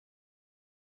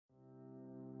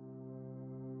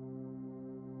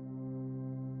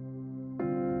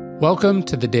Welcome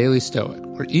to the Daily Stoic,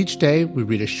 where each day we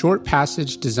read a short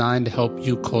passage designed to help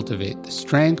you cultivate the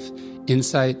strength,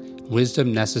 insight, and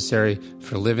wisdom necessary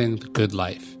for living the good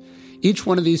life. Each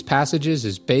one of these passages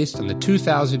is based on the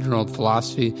 2,000-year-old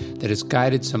philosophy that has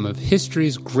guided some of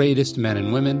history's greatest men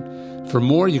and women. For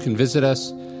more, you can visit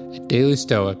us at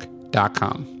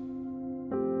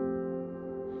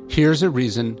dailystoic.com. Here's a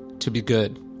reason to be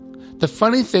good. The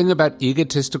funny thing about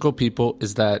egotistical people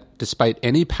is that despite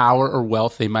any power or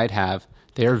wealth they might have,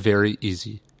 they are very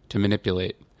easy to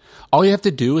manipulate. All you have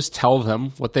to do is tell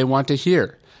them what they want to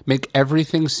hear, make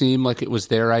everything seem like it was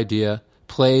their idea,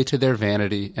 play to their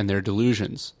vanity and their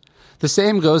delusions. The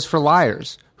same goes for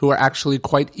liars, who are actually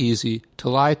quite easy to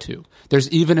lie to.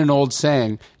 There's even an old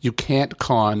saying, you can't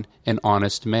con an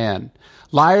honest man.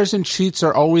 Liars and cheats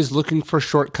are always looking for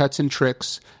shortcuts and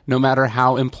tricks, no matter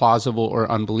how implausible or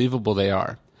unbelievable they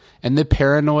are. And the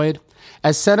paranoid?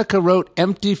 As Seneca wrote,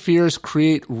 empty fears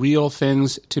create real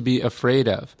things to be afraid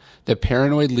of. The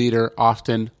paranoid leader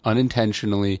often,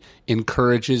 unintentionally,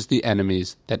 encourages the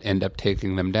enemies that end up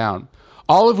taking them down.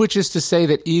 All of which is to say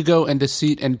that ego and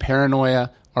deceit and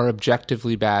paranoia are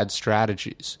objectively bad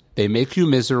strategies. They make you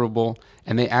miserable,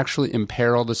 and they actually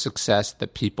imperil the success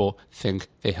that people think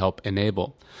they help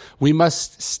enable. We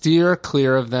must steer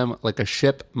clear of them like a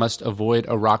ship must avoid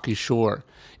a rocky shore.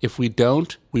 If we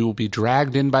don't, we will be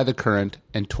dragged in by the current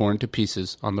and torn to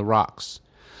pieces on the rocks.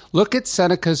 Look at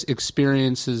Seneca's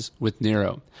experiences with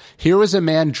Nero. Here was a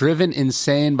man driven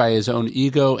insane by his own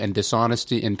ego and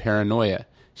dishonesty and paranoia.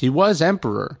 He was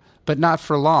emperor, but not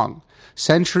for long.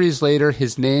 Centuries later,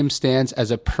 his name stands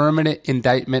as a permanent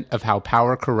indictment of how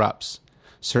power corrupts.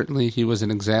 Certainly, he was an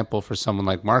example for someone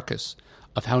like Marcus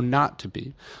of how not to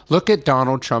be. Look at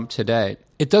Donald Trump today.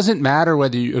 It doesn't matter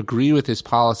whether you agree with his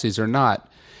policies or not.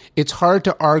 It's hard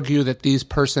to argue that these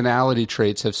personality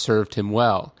traits have served him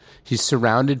well. He's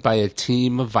surrounded by a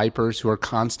team of vipers who are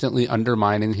constantly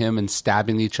undermining him and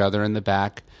stabbing each other in the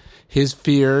back. His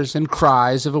fears and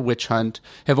cries of a witch hunt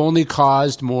have only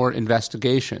caused more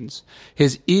investigations.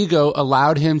 His ego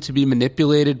allowed him to be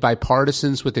manipulated by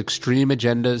partisans with extreme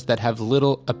agendas that have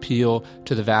little appeal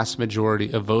to the vast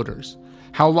majority of voters.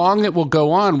 How long it will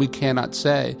go on, we cannot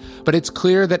say, but it's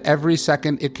clear that every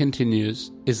second it continues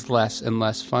is less and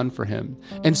less fun for him.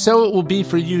 And so it will be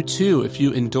for you too if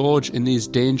you indulge in these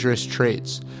dangerous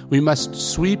traits. We must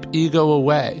sweep ego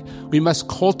away. We must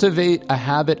cultivate a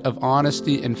habit of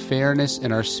honesty and fairness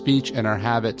in our speech and our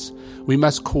habits. We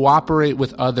must cooperate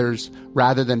with others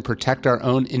rather than protect our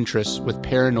own interests with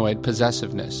paranoid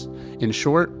possessiveness. In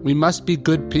short, we must be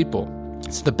good people.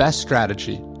 It's the best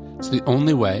strategy. It's the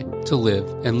only way to live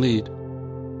and lead.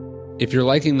 If you're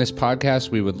liking this podcast,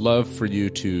 we would love for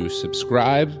you to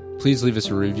subscribe. Please leave us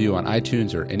a review on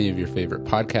iTunes or any of your favorite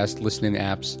podcast listening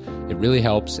apps. It really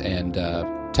helps, and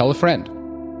tell a friend.